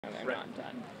are not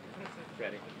done.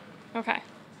 Ready. Okay.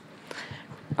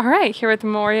 All right, here with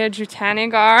Moriya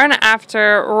Jutanugarn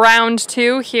after round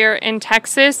 2 here in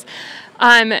Texas.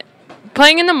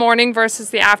 Playing in the morning versus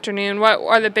the afternoon, what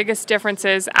are the biggest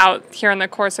differences out here on the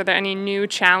course? Are there any new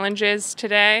challenges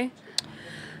today?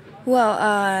 Well,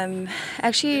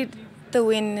 actually, the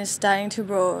wind is starting to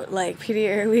blow like pretty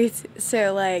early,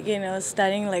 so like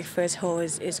starting like first hole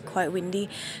is quite windy,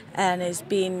 and it's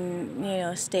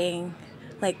been staying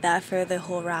like that for the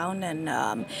whole round. And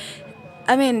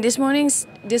I mean this morning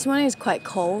is quite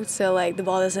cold, so like the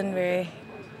ball doesn't really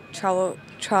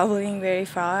traveling very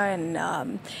far,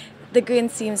 and the green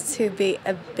seems to be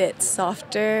a bit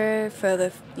softer for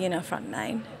the front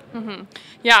nine. Mm-hmm.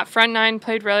 Yeah, front nine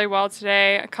played really well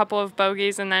today, a couple of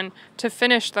bogeys, and then to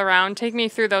finish the round, take me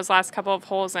through those last couple of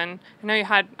holes. And I know you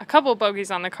had a couple of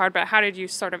bogeys on the card, but how did you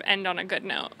sort of end on a good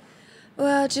note?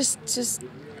 Well, just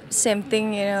same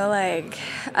thing, like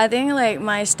I think like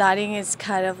my starting is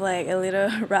kind of like a little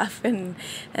rough, and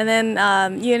then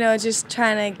just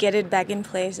trying to get it back in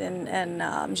place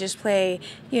and just play,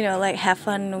 like have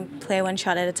fun, play one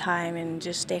shot at a time, and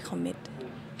just stay committed.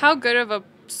 How good of a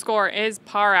score is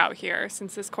par out here,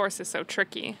 since this course is so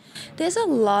tricky? There's a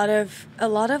lot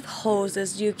of holes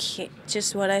that you can't,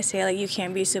 just what I say, like you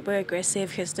can't be super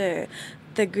aggressive because the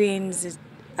greens is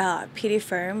pretty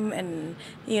firm, and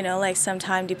like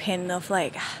sometimes depend of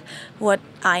like what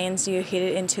irons you hit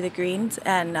it into the greens,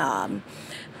 and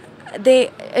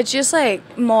it's just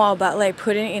like more about like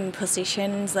putting in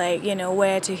positions, like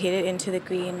where to hit it into the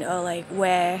green, or like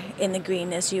where in the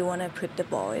green as you want to put the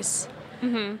ball is.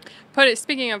 Mm-hmm.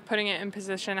 Speaking of putting it in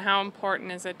position, how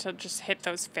important is it to just hit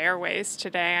those fairways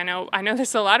today? I know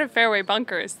there's a lot of fairway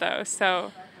bunkers though,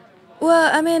 so.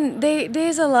 Well, I mean,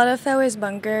 there's a lot of fairways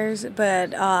bunkers, but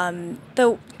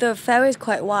the fairway is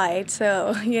quite wide,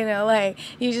 so like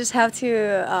you just have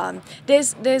to.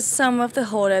 There's some of the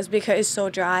holders because it's so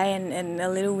dry and a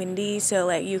little windy, so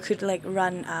like you could like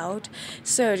run out.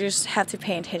 So just have to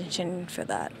pay attention for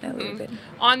that a little bit.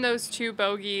 On those 2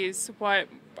 bogeys, what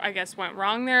I guess went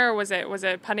wrong there? Was it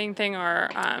a putting thing, or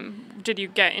did you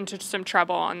get into some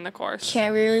trouble on the course?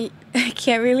 Can't really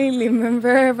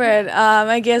remember, but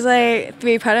I guess I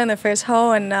 3-putted on the first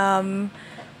hole, and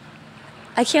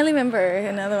I can't remember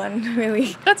another one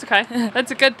really. That's okay. That's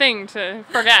a good thing to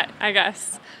forget, I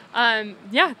guess.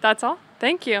 Yeah, that's all.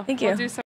 Thank you. Thank you. We'll do some